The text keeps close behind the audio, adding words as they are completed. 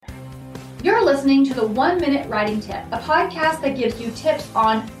You're listening to the 1 Minute Writing Tip, a podcast that gives you tips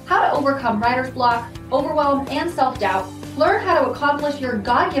on how to overcome writer's block, overwhelm, and self-doubt. Learn how to accomplish your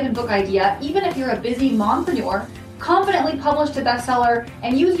God-given book idea, even if you're a busy mompreneur, confidently publish a bestseller,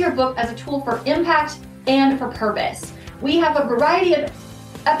 and use your book as a tool for impact and for purpose. We have a variety of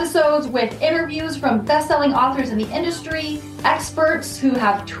episodes with interviews from best-selling authors in the industry, experts who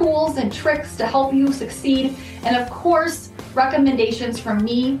have tools and tricks to help you succeed, and of course, recommendations from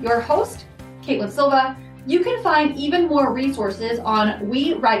me, your host, Caitlin Silva. You can find even more resources on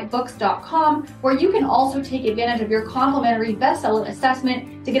WeWriteBooks.com, where you can also take advantage of your complimentary bestseller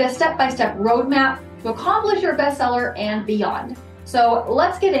assessment to get a step-by-step roadmap to accomplish your bestseller and beyond. So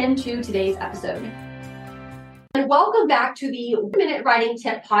let's get into today's episode. And welcome back to the 1 Minute Writing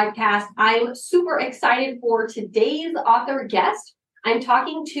Tip podcast. I'm super excited for today's author guest. I'm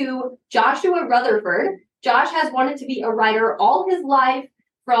talking to Joshua Rutherford. Josh has wanted to be a writer all his life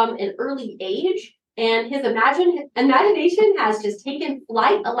from an early age, and his imagination has just taken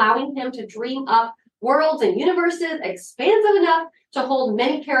flight, allowing him to dream up worlds and universes expansive enough to hold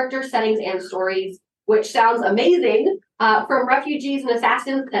many character settings and stories, which sounds amazing. From refugees and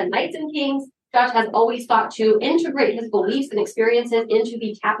assassins to knights and kings, Josh has always thought to integrate his beliefs and experiences into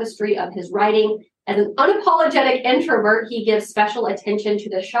the tapestry of his writing. As an unapologetic introvert, he gives special attention to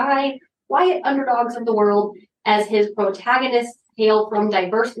the shy, quiet underdogs of the world, as his protagonists hail from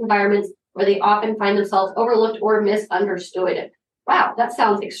diverse environments where they often find themselves overlooked or misunderstood. Wow, that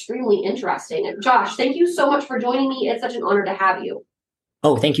sounds extremely interesting. Josh, thank you so much for joining me. It's such an honor to have you.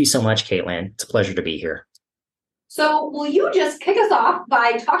 Oh, thank you so much, Caitlin. It's a pleasure to be here. So will you just kick us off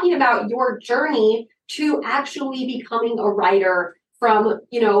by talking about your journey to actually becoming a writer from,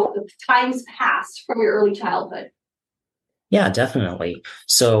 times past from your early childhood? Yeah, definitely.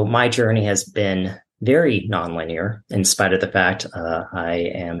 So my journey has been very nonlinear, in spite of the fact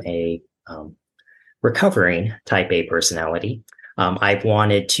I am a recovering type A personality. I've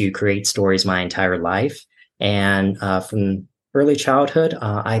wanted to create stories my entire life. And from early childhood,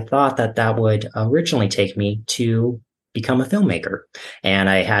 I thought that would originally take me to become a filmmaker. And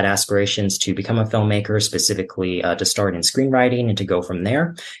I had aspirations to become a filmmaker, specifically to start in screenwriting and to go from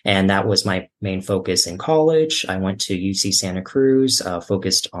there. And that was my main focus in college. I went to UC Santa Cruz,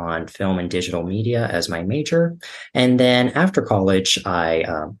 focused on film and digital media as my major. And then after college, I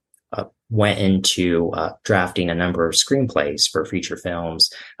went into drafting a number of screenplays for feature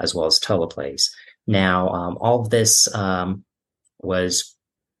films as well as teleplays. Now, all of this was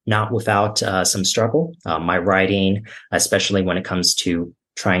not without some struggle. My writing, especially when it comes to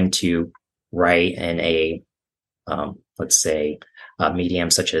trying to write in a, medium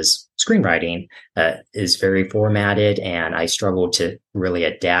such as screenwriting, is very formatted, and I struggle to really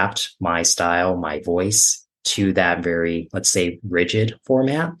adapt my style, my voice to that very, rigid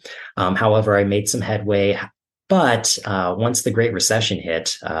format. However, I made some headway, but once the Great Recession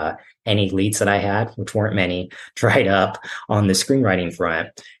hit, any leads that I had, which weren't many, dried up on the screenwriting front.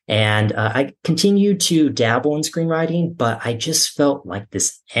 And I continued to dabble in screenwriting, but I just felt like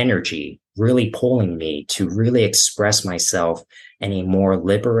this energy really pulling me to really express myself in a more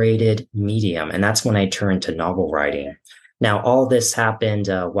liberated medium. And that's when I turned to novel writing. Now, all this happened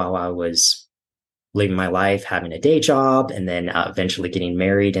while I was living my life, having a day job, and then eventually getting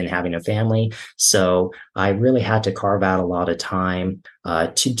married and having a family. So I really had to carve out a lot of time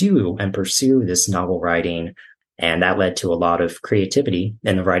to do and pursue this novel writing. And that led to a lot of creativity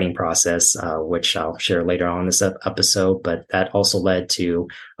in the writing process, which I'll share later on in this episode. But that also led to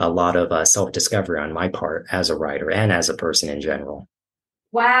a lot of self-discovery on my part as a writer and as a person in general.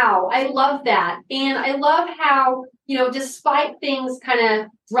 Wow, I love that. And I love how, despite things kind of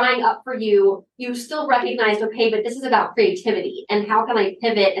drying up for you, you still recognized, okay, but this is about creativity and how can I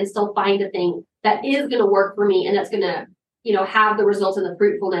pivot and still find a thing that is going to work for me and that's going to, have the results and the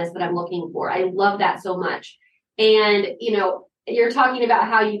fruitfulness that I'm looking for. I love that so much. And, you're talking about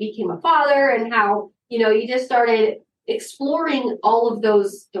how you became a father and how, you just started exploring all of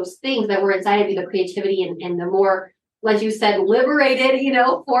those things that were inside of you, the creativity and the more, like you said, liberated,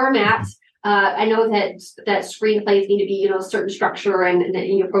 format. I know that screenplays need to be, a certain structure and that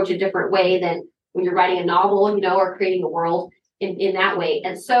you approach a different way than when you're writing a novel, or creating a world in that way.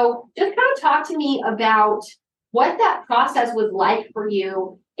 And so just kind of talk to me about what that process was like for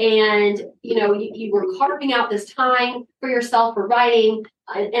you. And, you were carving out this time for yourself for writing.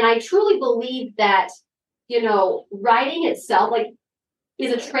 And I truly believe that, writing itself,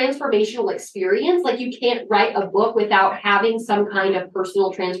 is a transformational experience. Like you can't write a book without having some kind of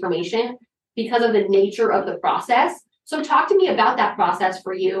personal transformation because of the nature of the process. So talk to me about that process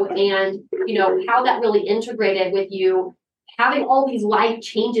for you and, how that really integrated with you having all these life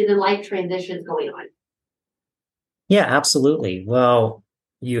changes and life transitions going on? Yeah, absolutely. Well,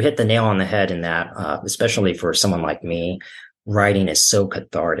 you hit the nail on the head in that, especially for someone like me, writing is so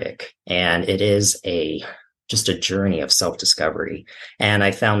cathartic, and it is just a journey of self-discovery. And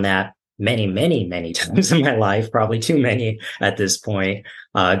I found that many, many, many times in my life, probably too many at this point,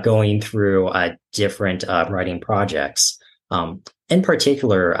 going through different writing projects. In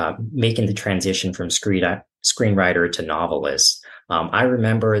particular, making the transition from screenwriter to novelist. I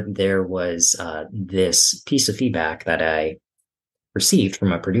remember there was this piece of feedback that I received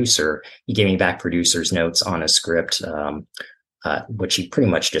from a producer. He gave me back producer's notes on a script, which he pretty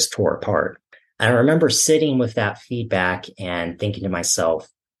much just tore apart. And I remember sitting with that feedback and thinking to myself,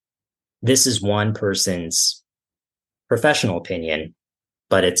 this is one person's professional opinion,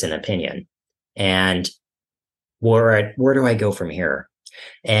 but it's an opinion. And where do I go from here?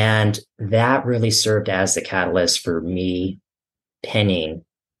 And that really served as the catalyst for me penning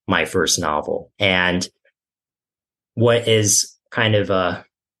my first novel. And what is kind of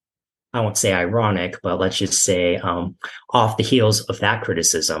I won't say ironic, but let's just say off the heels of that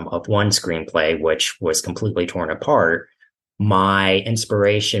criticism of one screenplay, which was completely torn apart, my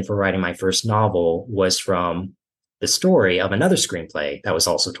inspiration for writing my first novel was from the story of another screenplay that was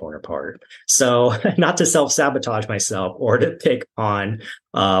also torn apart. So not to self-sabotage myself or to pick on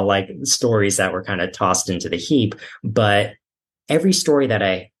like stories that were kind of tossed into the heap, but every story that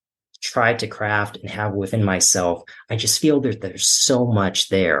I tried to craft and have within myself, I just feel that there's so much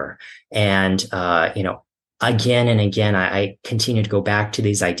there. And, again and again, I continue to go back to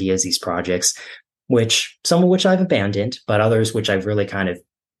these ideas, these projects, some of which I've abandoned, but others which I've really kind of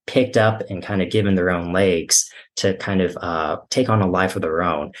picked up and kind of given their own legs to kind of take on a life of their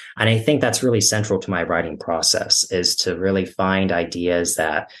own. And I think that's really central to my writing process, is to really find ideas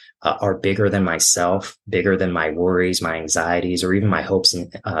that are bigger than myself, bigger than my worries, my anxieties, or even my hopes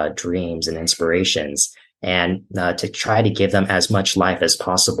and dreams and inspirations, and to try to give them as much life as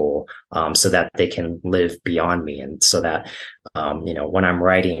possible so that they can live beyond me. And so that, when I'm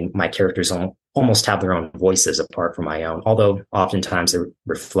writing, my characters almost have their own voices apart from my own, although oftentimes they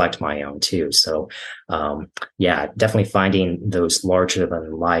reflect my own too. So, definitely finding those larger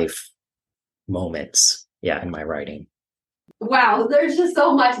than life moments, in my writing. Wow, there's just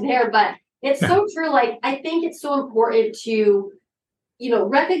so much there, but it's so true. Like, I think it's so important to,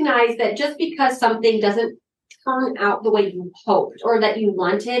 recognize that just because something doesn't turn out the way you hoped or that you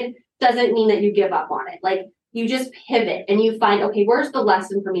wanted, doesn't mean that you give up on it. Like, you just pivot and you find, okay, where's the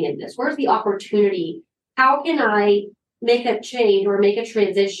lesson for me in this? Where's the opportunity? How can I make a change or make a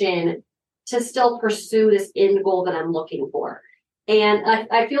transition to still pursue this end goal that I'm looking for? And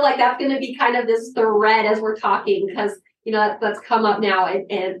I feel like that's going to be kind of this thread as we're talking, because that's come up now and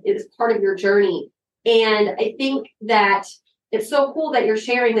it's part of your journey. And I think that it's so cool that you're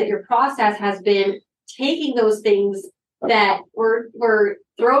sharing that your process has been taking those things that were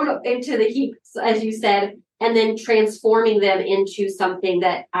thrown into the heap, as you said, and then transforming them into something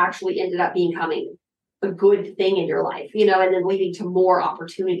that actually ended up becoming a good thing in your life, and then leading to more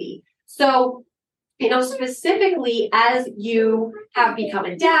opportunity. So, specifically as you have become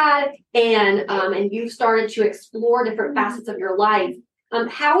a dad and you've started to explore different facets of your life,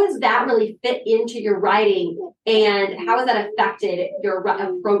 how has that really fit into your writing, and how has that affected your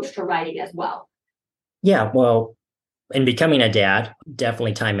approach to writing as well? Yeah, well, in becoming a dad,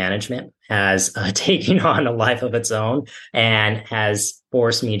 definitely time management has taken on a life of its own and has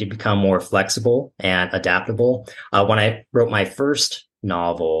forced me to become more flexible and adaptable. When I wrote my first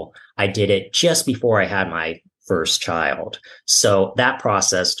novel, I did it just before I had my first child. So that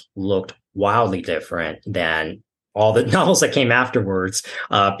process looked wildly different than all the novels that came afterwards,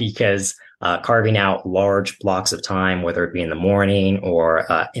 because carving out large blocks of time, whether it be in the morning or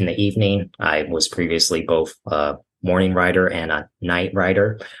in the evening, I was previously both a morning writer and a night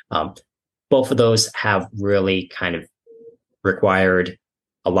writer. Both of those have really kind of required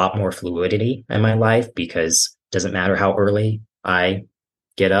a lot more fluidity in my life, because it doesn't matter how early I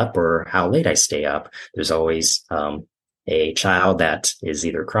get up or how late I stay up. There's always a child that is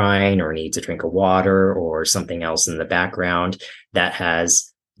either crying or needs a drink of water or something else in the background that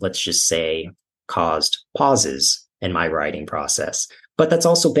has, let's just say, caused pauses in my writing process. But that's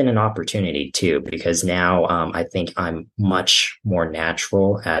also been an opportunity too, because now I think I'm much more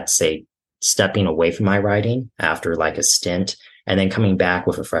natural at, say, stepping away from my writing after like a stint and then coming back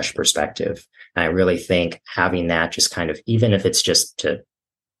with a fresh perspective. And I really think having that, just kind of, even if it's just to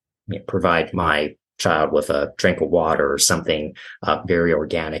provide my child with a drink of water or something very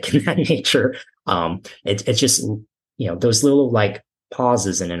organic in that nature, it's just, those little like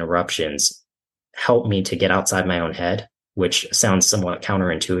pauses and interruptions help me to get outside my own head which sounds somewhat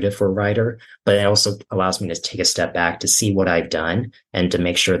counterintuitive for a writer, but it also allows me to take a step back to see what I've done and to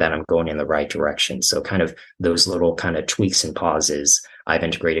make sure that I'm going in the right direction. So kind of those little kind of tweaks and pauses I've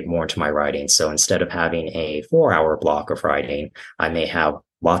integrated more into my writing. So instead of having a 4-hour block of writing, I may have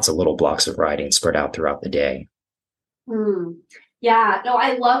lots of little blocks of writing spread out throughout the day. Yeah, no,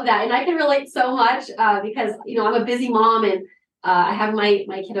 I love that. And I can relate so much because, I'm a busy mom and I have my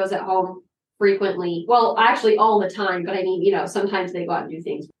kiddos at home frequently. Well, actually all the time, but I mean, sometimes they go out and do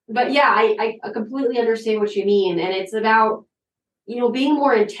things. But yeah, I completely understand what you mean. And it's about, being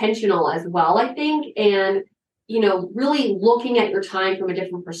more intentional as well, I think, and, really looking at your time from a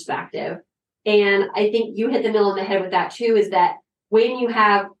different perspective. And I think you hit the nail on the head with that too, is that when you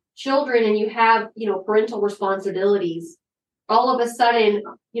have children and you have, parental responsibilities, all of a sudden,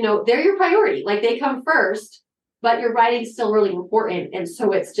 they're your priority. Like they come first, but your writing is still really important. And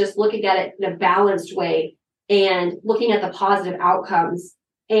so it's just looking at it in a balanced way and looking at the positive outcomes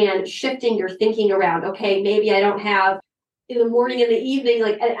and shifting your thinking around, okay, maybe I don't have in the morning and the evening,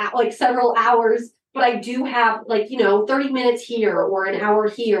 like several hours, but I do have 30 minutes here or an hour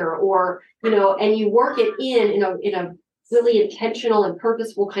here, or, and you work it in a really intentional and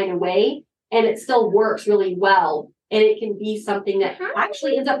purposeful kind of way. And it still works really well. And it can be something that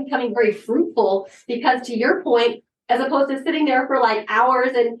actually ends up becoming very fruitful because, to your point, as opposed to sitting there for like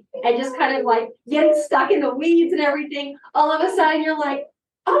hours and just kind of like getting stuck in the weeds and everything, all of a sudden you're like,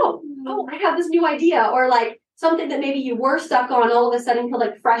 oh, I have this new idea, or like something that maybe you were stuck on, all of a sudden feel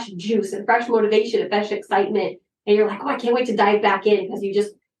like fresh juice and fresh motivation and fresh excitement. And you're like, oh, I can't wait to dive back in, because you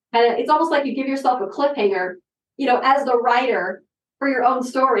just kind of, it's almost like you give yourself a cliffhanger, as the writer for your own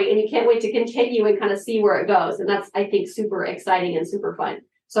story, and you can't wait to continue and kind of see where it goes. And that's, I think, super exciting and super fun.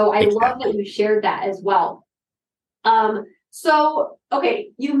 So I love that you shared that as well. So, okay,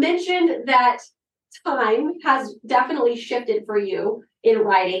 you mentioned that time has definitely shifted for you in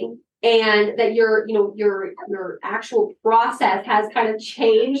writing, and that your actual process has kind of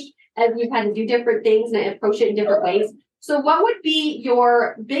changed as you've had to do different things and approach it in different ways. So what would be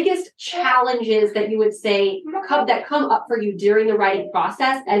your biggest challenges that you would say that come up for you during the writing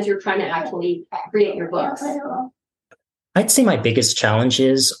process as you're trying to actually create your books? I'd say my biggest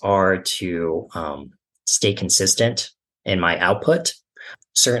challenges are to stay consistent in my output.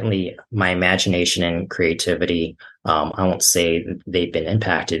 Certainly my imagination and creativity, I won't say they've been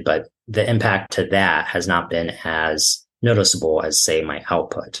impacted, but the impact to that has not been as noticeable as, say, my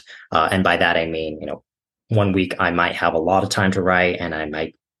output. And by that, I mean, one week I might have a lot of time to write and I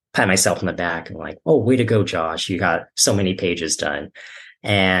might pat myself on the back and like, oh, way to go, Josh. You got so many pages done.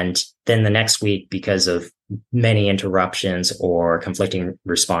 And then the next week, because of many interruptions or conflicting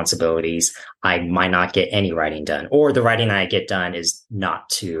responsibilities, I might not get any writing done, or the writing I get done is not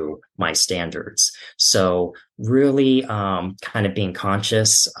to my standards. So really kind of being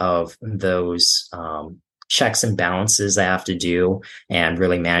conscious of those checks and balances I have to do, and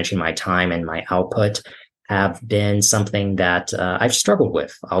really managing my time and my output have been something that I've struggled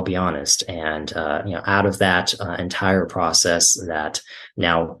with, I'll be honest. And, out of that entire process, that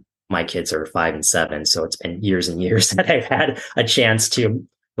now my kids are 5 and 7. So it's been years and years that I've had a chance to,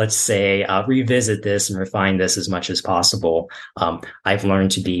 let's say, revisit this and refine this as much as possible. I've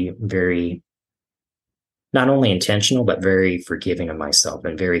learned to be very, not only intentional, but very forgiving of myself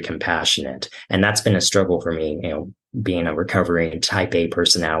and very compassionate. And that's been a struggle for me, being a recovering type A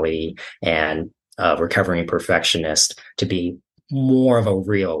personality and recovering perfectionist, to be more of a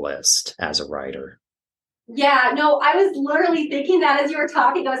realist as a writer. Yeah, no, I was literally thinking that as you were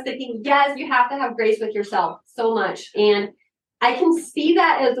talking. I was thinking, yes, you have to have grace with yourself so much. And I can see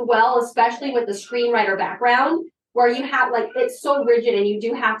that as well, especially with the screenwriter background, where you have it's so rigid and you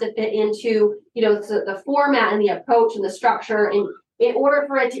do have to fit into, the format and the approach and the structure. And in order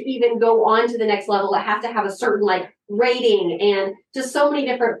for it to even go on to the next level, I have to have a certain rating and just so many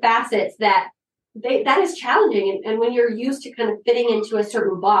different facets that is challenging. And when you're used to kind of fitting into a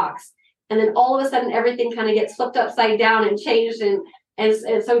certain box, and then all of a sudden everything kind of gets flipped upside down and changed and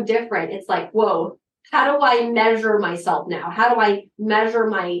it's so different. It's like, whoa, how do I measure myself now? How do I measure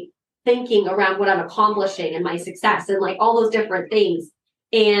my thinking around what I'm accomplishing and my success and all those different things?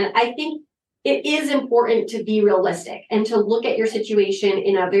 And I think it is important to be realistic and to look at your situation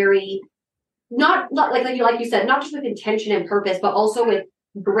in a very, not like you said, not just with intention and purpose, but also with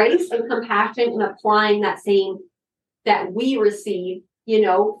grace and compassion, and applying that same that we receive,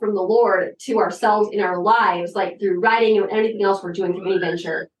 from the Lord to ourselves in our lives, through writing and anything else we're doing through any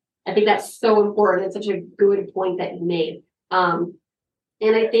venture. I think that's so important. It's such a good point that you made. And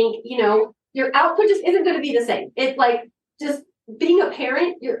I think, your output just isn't going to be the same. It's just being a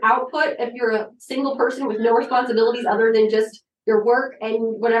parent, your output, if you're a single person with no responsibilities other than just your work and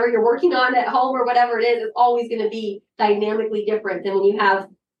whatever you're working on at home or whatever it is always going to be dynamically different than when you have,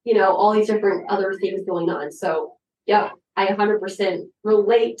 all these different other things going on. So, yeah, I 100%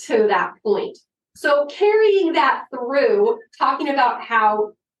 relate to that point. So carrying that through, talking about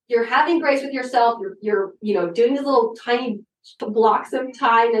how you're having grace with yourself, you're doing these little tiny blocks of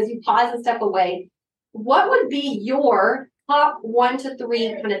time as you pause and step away. What would be your top 1 to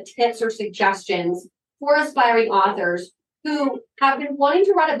 3 kind of tips or suggestions for aspiring authors who have been wanting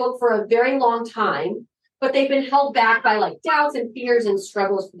to write a book for a very long time, but they've been held back by like doubts and fears and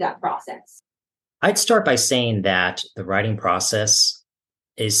struggles through that process? I'd start by saying that the writing process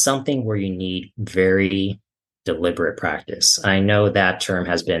is something where you need very deliberate practice. I know that term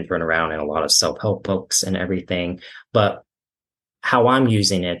has been thrown around in a lot of self-help books and everything, but how I'm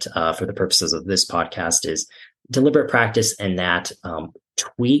using it for the purposes of this podcast is deliberate practice, and that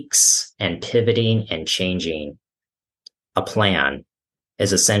tweaks and pivoting and changing a plan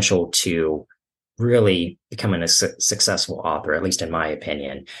is essential to really becoming a successful author, at least in my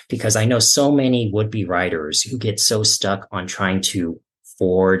opinion, because I know so many would-be writers who get so stuck on trying to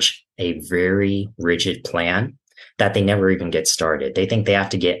forge a very rigid plan that they never even get started. They think they have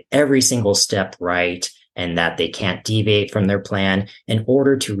to get every single step right and that they can't deviate from their plan in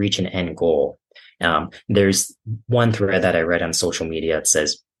order to reach an end goal. There's one thread that I read on social media that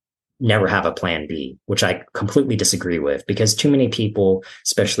says, never have a plan B, which I completely disagree with, because too many people,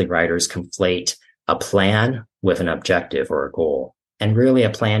 especially writers, conflate a plan with an objective or a goal. And really, a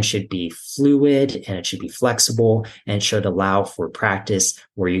plan should be fluid and it should be flexible and it should allow for practice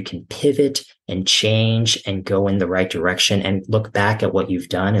where you can pivot and change and go in the right direction and look back at what you've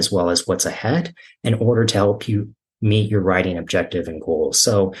done as well as what's ahead in order to help you meet your writing objective and goals.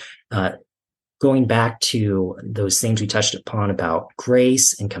 So, going back to those things we touched upon about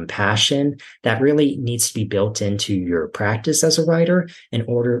grace and compassion, that really needs to be built into your practice as a writer in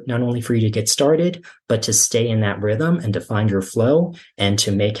order not only for you to get started, but to stay in that rhythm and to find your flow and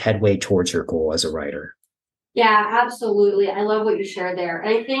to make headway towards your goal as a writer. Yeah, absolutely. I love what you shared there.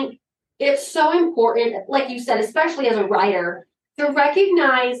 And I think it's so important, like you said, especially as a writer, to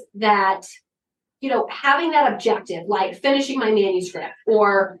recognize that having that objective, like finishing my manuscript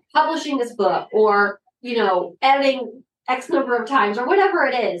or publishing this book or, editing X number of times or whatever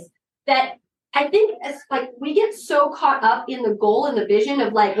it is, that I think it's like we get so caught up in the goal and the vision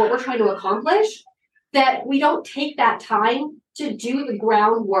of like what we're trying to accomplish that we don't take that time to do the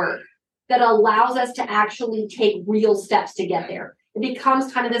groundwork that allows us to actually take real steps to get there. It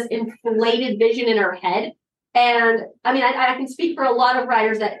becomes kind of this inflated vision in our head. And I mean, I can speak for a lot of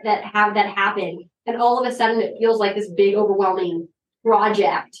writers that have that happen. And all of a sudden it feels like this big, overwhelming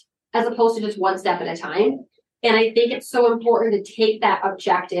project as opposed to just one step at a time. And I think it's so important to take that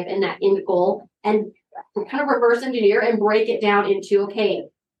objective and that end goal and kind of reverse engineer and break it down into, okay,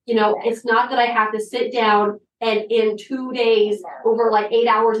 it's not that I have to sit down and in 2 days over like 8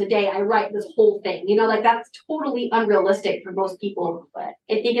 hours a day, I write this whole thing, that's totally unrealistic for most people. But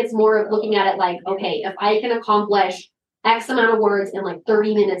I think it's more of looking at it like, okay, if I can accomplish X amount of words in like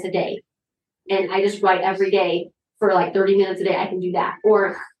 30 minutes a day, and I just write every day for like 30 minutes a day, I can do that.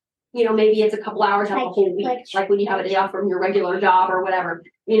 Or, maybe it's a couple hours out of a whole week, like when you have a day off from your regular job or whatever,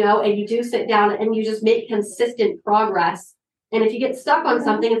 and you do sit down and you just make consistent progress. And if you get stuck on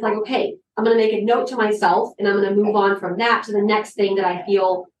something, it's like, okay, I'm going to make a note to myself and I'm going to move on from that to the next thing that I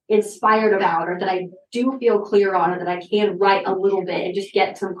feel inspired about or that I do feel clear on or that I can write a little bit and just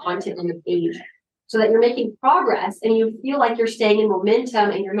get some content on the page so that you're making progress and you feel like you're staying in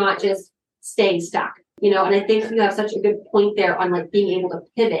momentum and you're not just staying stuck, and I think you have such a good point there on like being able to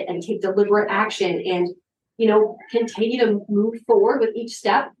pivot and take deliberate action and, continue to move forward with each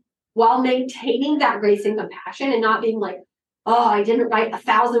step while maintaining that grace and compassion and not being like, oh, I didn't write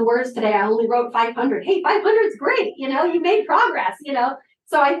 1,000 words today. I only wrote 500. Hey, 500 is great. You made progress,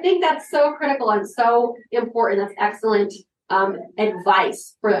 So I think that's so critical and so important. That's excellent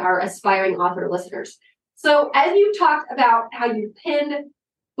advice for our aspiring author listeners. So as you talked about how you pinned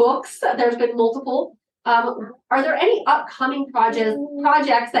books, there's been multiple. Are there any upcoming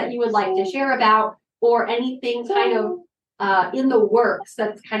projects that you would like to share about or anything kind of in the works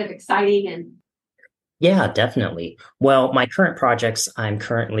that's kind of exciting? And Yeah, definitely. Well, my current projects, I'm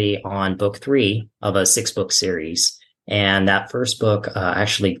currently on book 3 of a 6-book series. And that first book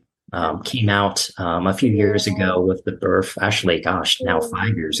actually came out a few years ago with the birth, now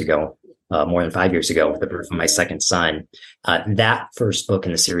 5 years ago, more than 5 years ago with the birth of my second son. That first book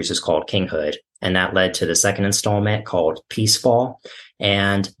in the series is called Kinghood. And that led to the second installment called Peacefall.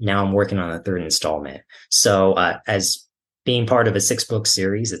 And now I'm working on the third installment. So as being part of a 6-book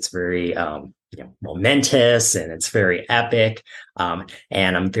series, it's very momentous and it's very epic.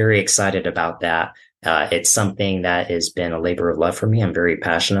 And I'm very excited about that. It's something that has been a labor of love for me. I'm very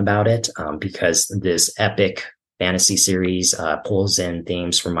passionate about it because this epic fantasy series pulls in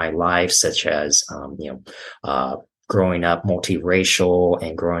themes from my life, such as, growing up multiracial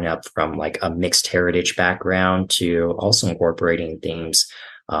and growing up from like a mixed heritage background, to also incorporating themes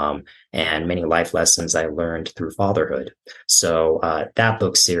and many life lessons I learned through fatherhood. So that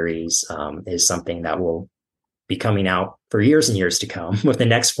book series is something that will be coming out for years and years to come with the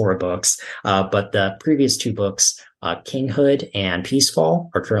next 4 books. But the previous 2 books, Kinghood and Peacefall,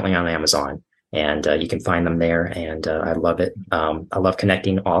 are currently on Amazon. And you can find them there. And I love it. I love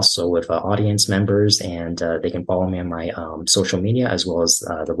connecting also with audience members, and they can follow me on my social media, as well as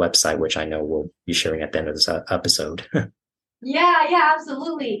the website, which I know we'll be sharing at the end of this episode. Yeah,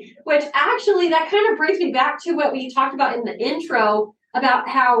 absolutely. Which actually, that kind of brings me back to what we talked about in the intro about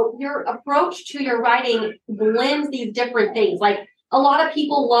how your approach to your writing blends these different things. Like, a lot of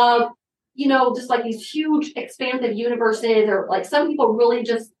people love, just like these huge expansive universes, or like some people really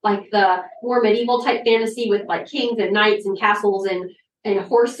just like the more medieval type fantasy with like kings and knights and castles and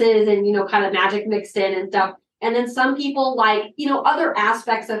horses and, kind of magic mixed in and stuff. And then some people like, other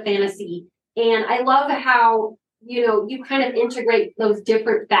aspects of fantasy. And I love how, you kind of integrate those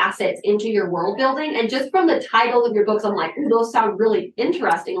different facets into your world building. And just from the titles of your books, I'm like, ooh, those sound really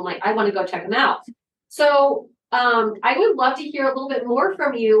interesting. I'm like, I want to go check them out. So I would love to hear a little bit more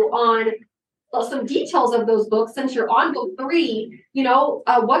from you on some details of those books, since you're on book 3.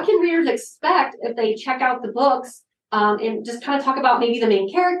 What can readers expect if they check out the books, and just kind of talk about maybe the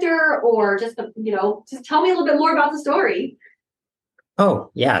main character, or just just tell me a little bit more about the story.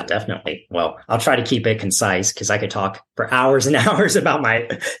 Oh, yeah, definitely. Well, I'll try to keep it concise because I could talk for hours and hours about my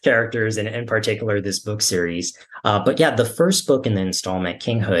characters, and in particular this book series. But yeah, the first book in the installment,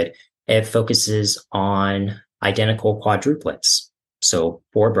 Kinghood, it focuses on identical quadruplets. So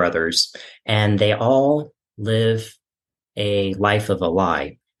 4 brothers, and they all live a life of a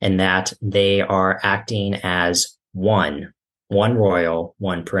lie, in that they are acting as one royal,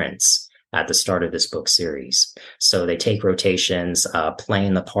 one prince at the start of this book series. So they take rotations,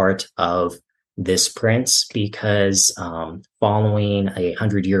 playing the part of this prince, because following a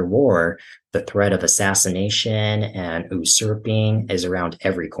 100-year war, the threat of assassination and usurping is around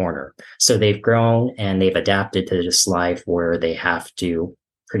every corner. So they've grown and they've adapted to this life where they have to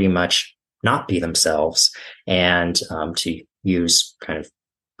pretty much not be themselves. And to use kind of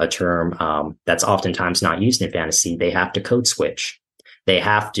a term that's oftentimes not used in fantasy, they have to code switch. They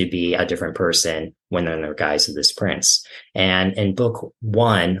have to be a different person when they're in the guise of this prince. And in book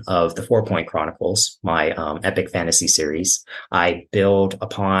 1 of the 4-Point Chronicles, my epic fantasy series, I build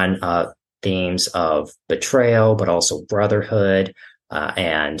upon themes of betrayal, but also brotherhood,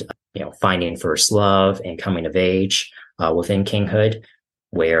 and finding first love and coming of age within kinghood,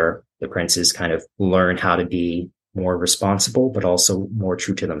 where the princes kind of learn how to be more responsible, but also more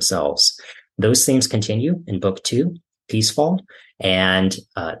true to themselves. Those themes continue in book 2, Peacefall. And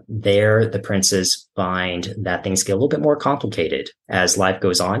there, the princes find that things get a little bit more complicated as life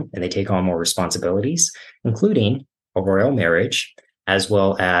goes on, and they take on more responsibilities, including a royal marriage, as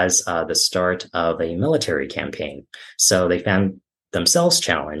well as the start of a military campaign. So they found themselves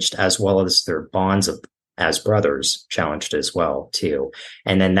challenged, as well as their bonds as brothers challenged as well, too.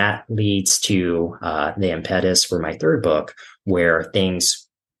 And then that leads to the impetus for my 3rd book, where things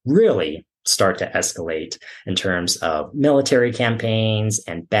really start to escalate in terms of military campaigns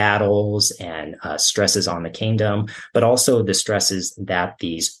and battles and stresses on the kingdom, but also the stresses that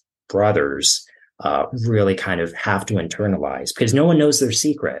these brothers really kind of have to internalize, because no one knows their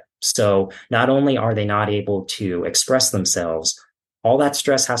secret. So not only are they not able to express themselves, all that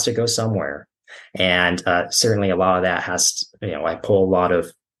stress has to go somewhere. And certainly a lot of that has, I pull a lot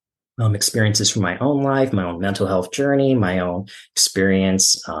of experiences from my own life, my own mental health journey, my own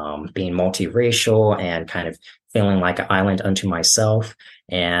experience being multiracial and kind of feeling like an island unto myself.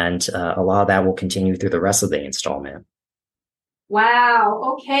 And a lot of that will continue through the rest of the installment.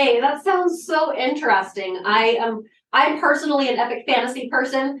 Wow. Okay. That sounds so interesting. I'm personally an epic fantasy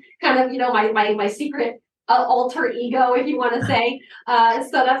person, kind of, my secret alter ego, if you want to say.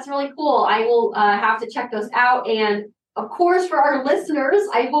 So that's really cool. I will have to check those out. And of course, for our listeners,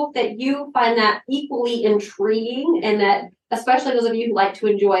 I hope that you find that equally intriguing, and that especially those of you who like to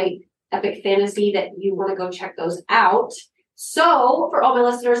enjoy epic fantasy, that you want to go check those out. So for all my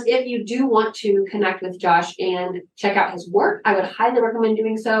listeners, if you do want to connect with Josh and check out his work, I would highly recommend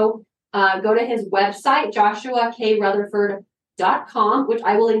doing so. Go to his website, joshuakrutherford.com, which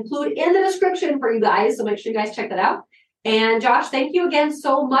I will include in the description for you guys. So make sure you guys check that out. And Josh, thank you again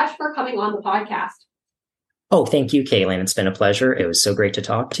so much for coming on the podcast. Oh, thank you, Caitlin. It's been a pleasure. It was so great to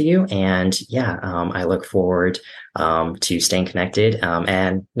talk to you. And yeah, I look forward to staying connected,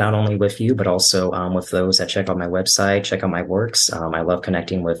 and not only with you, but also with those that check out my website, check out my works. I love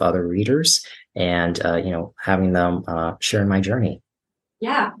connecting with other readers and, having them share my journey.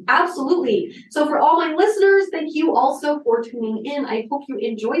 Yeah, absolutely. So for all my listeners, thank you also for tuning in. I hope you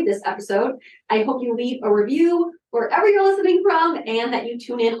enjoyed this episode. I hope you leave a review wherever you're listening from and that you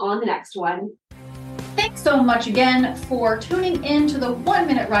tune in on the next one. Thanks so much again for tuning in to the 1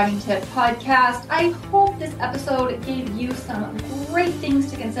 Minute Writing Tip podcast. I hope this episode gave you some great things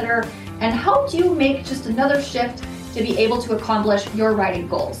to consider and helped you make just another shift to be able to accomplish your writing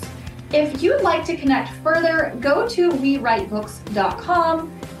goals. If you'd like to connect further, go to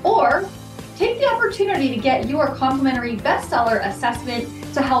wewritebooks.com or take the opportunity to get your complimentary bestseller assessment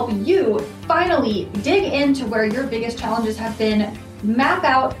to help you finally dig into where your biggest challenges have been, map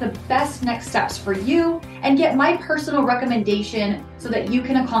out the best next steps for you, and get my personal recommendation so that you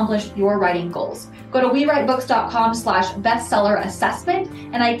can accomplish your writing goals. Go to wewritebooks.com/bestseller assessment,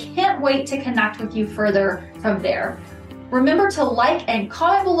 and I can't wait to connect with you further from there. Remember to like and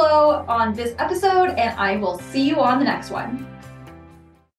comment below on this episode, and I will see you on the next one.